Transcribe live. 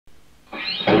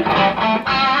Well,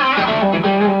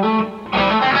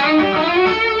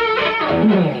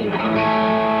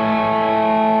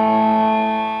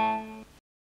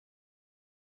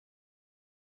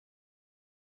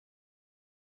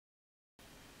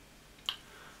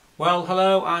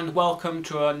 hello and welcome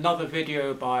to another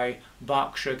video by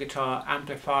Berkshire Guitar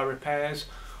Amplifier Repairs.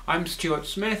 I'm Stuart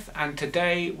Smith and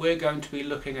today we're going to be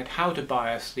looking at how to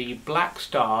bias the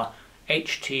Blackstar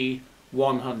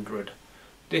HT100.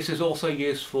 This is also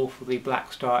useful for the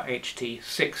Blackstar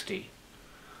HT60.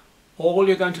 All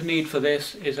you're going to need for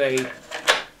this is a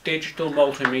digital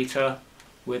multimeter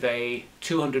with a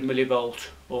 200 millivolt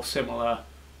or similar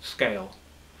scale.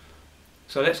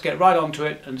 So let's get right onto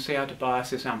it and see how to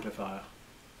bias this amplifier.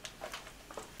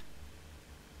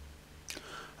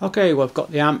 Okay, well, I've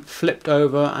got the amp flipped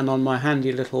over and on my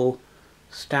handy little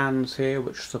stands here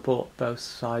which support both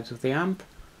sides of the amp.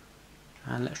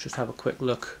 And let's just have a quick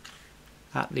look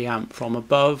at the amp from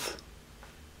above.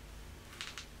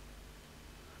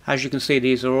 As you can see,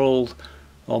 these are all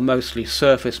or mostly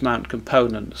surface mount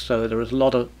components, so there is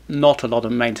not a lot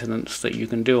of maintenance that you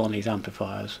can do on these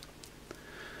amplifiers.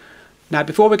 Now,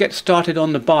 before we get started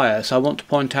on the bias, I want to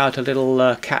point out a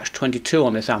little catch-22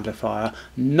 on this amplifier.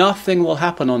 Nothing will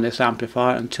happen on this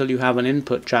amplifier until you have an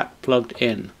input jack plugged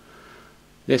in.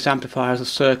 This amplifier has a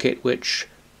circuit which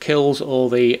kills all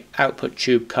the output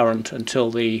tube current until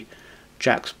the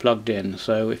jack's plugged in.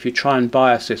 So if you try and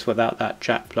bias this without that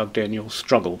jack plugged in, you'll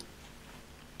struggle.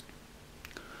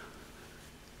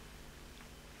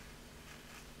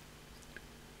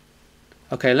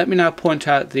 Okay, let me now point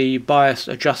out the bias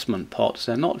adjustment pots.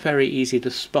 They're not very easy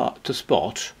to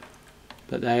spot,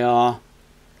 but they are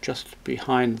just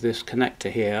behind this connector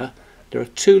here. There are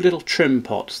two little trim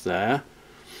pots there.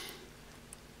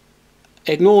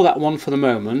 Ignore that one for the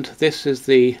moment. This is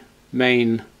the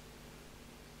main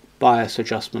bias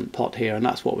adjustment pot here, and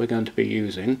that's what we're going to be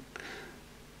using.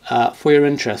 For your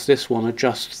interest, this one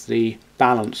adjusts the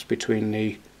balance between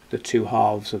the two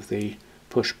halves of the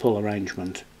push-pull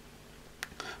arrangement.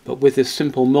 But with this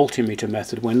simple multimeter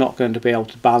method, we're not going to be able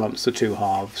to balance the two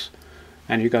halves,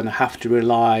 and you're going to have to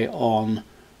rely on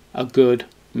a good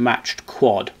matched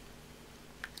quad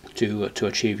to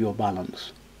achieve your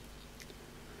balance.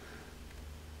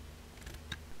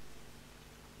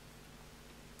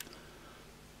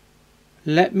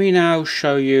 Let me now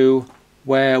show you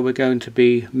where we're going to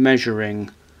be measuring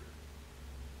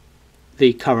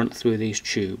the current through these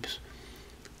tubes.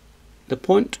 The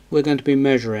point we're going to be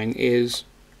measuring is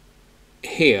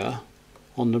here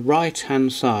on the right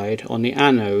hand side on the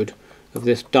anode of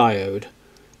this diode,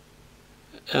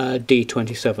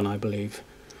 D27 I believe.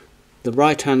 The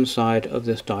right hand side of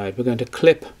this diode, we're going to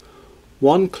clip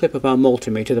one clip of our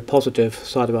multimeter, the positive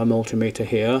side of our multimeter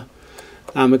here,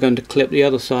 and we're going to clip the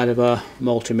other side of our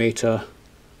multimeter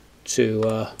to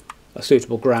a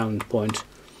suitable ground point.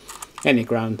 Any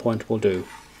ground point will do.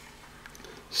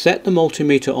 Set the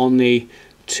multimeter on the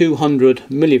 200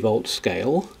 millivolt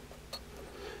scale,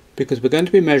 because we're going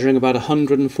to be measuring about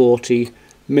 140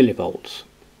 millivolts.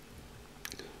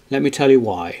 Let me tell you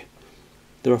why.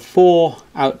 There are 4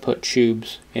 output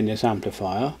tubes in this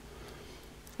amplifier,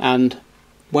 and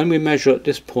when we measure at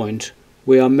this point,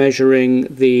 we are measuring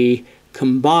the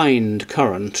combined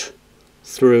current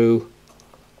through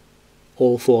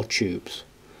all 4 tubes.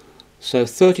 So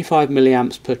 35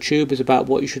 milliamps per tube is about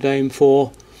what you should aim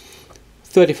for.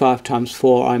 35 times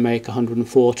 4, I make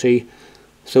 140.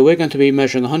 So we're going to be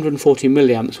measuring 140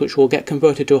 milliamps, which will get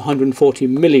converted to 140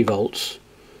 millivolts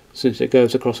since it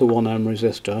goes across a 1 ohm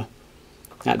resistor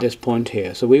at this point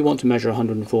here. So we want to measure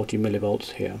 140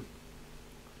 millivolts here.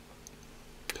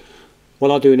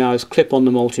 What I'll do now is clip on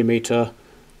the multimeter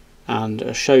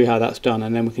and show you how that's done,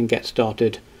 and then we can get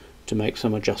started to make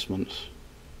some adjustments.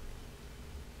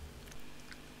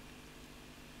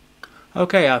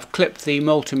 Okay, I've clipped the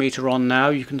multimeter on now.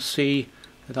 You can see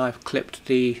that I've clipped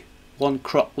the one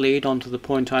crop lead onto the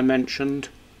point I mentioned,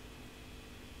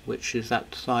 which is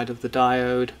that side of the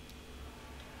diode.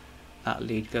 That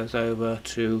lead goes over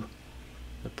to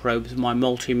the probes of my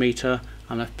multimeter,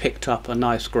 and I've picked up a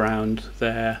nice ground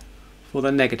there for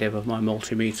the negative of my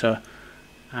multimeter,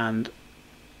 and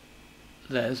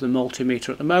there's the multimeter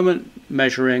at the moment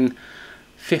measuring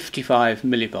 55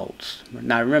 millivolts.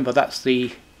 Now remember, that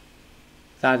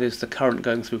is the current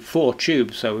going through 4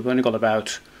 tubes, so we've only got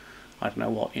about, I don't know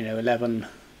what, 11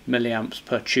 milliamps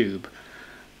per tube.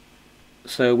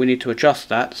 So we need to adjust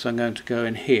that, so I'm going to go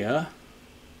in here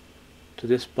to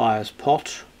this bias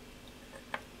pot,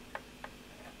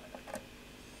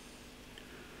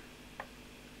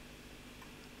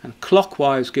 and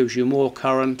clockwise gives you more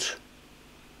current,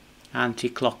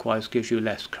 Anti-clockwise gives you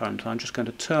less current. I'm just going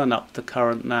to turn up the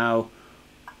current now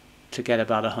to get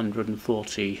about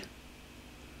 140.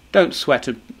 Don't sweat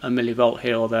a millivolt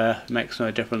here or there, it makes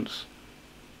no difference.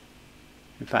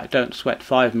 In fact, don't sweat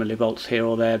 5 millivolts here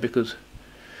or there, because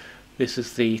this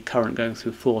is the current going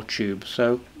through 4 tubes.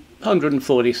 So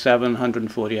 147,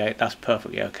 148, that's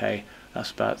perfectly okay.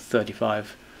 That's about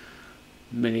 35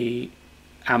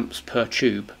 milliamps per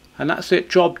tube. And that's it,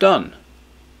 job done.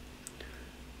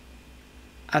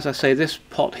 As I say, this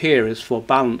pot here is for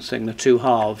balancing the two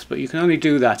halves, but you can only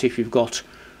do that if you've got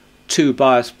 2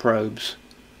 bias probes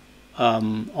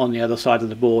on the other side of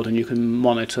the board, and you can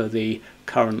monitor the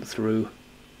current through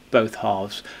both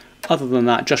halves. Other than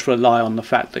that, just rely on the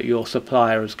fact that your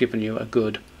supplier has given you a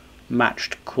good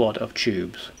matched quad of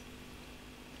tubes.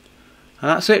 And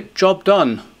that's it, job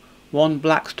done. One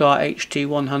Blackstar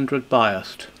HT100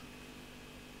 biased.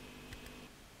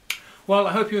 Well,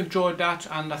 I hope you enjoyed that,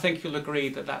 and I think you'll agree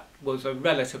that that was a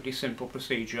relatively simple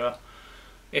procedure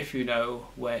if you know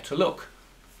where to look.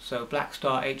 So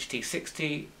Blackstar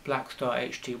HT60, Blackstar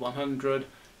HT100,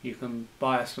 you can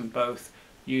bias them both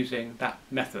using that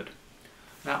method.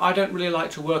 Now, I don't really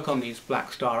like to work on these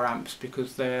Blackstar amps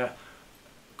because they're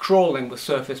crawling with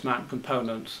surface mount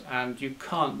components, and you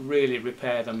can't really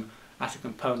repair them at a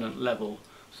component level.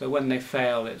 So when they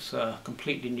fail, it's a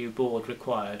completely new board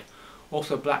required.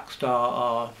 Also, Blackstar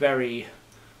are very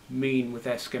mean with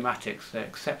their schematics. They're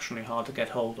exceptionally hard to get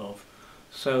hold of.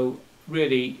 So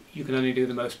really, you can only do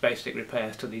the most basic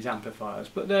repairs to these amplifiers,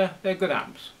 but they're good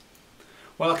amps.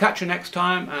 Well, I'll catch you next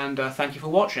time, and thank you for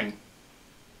watching.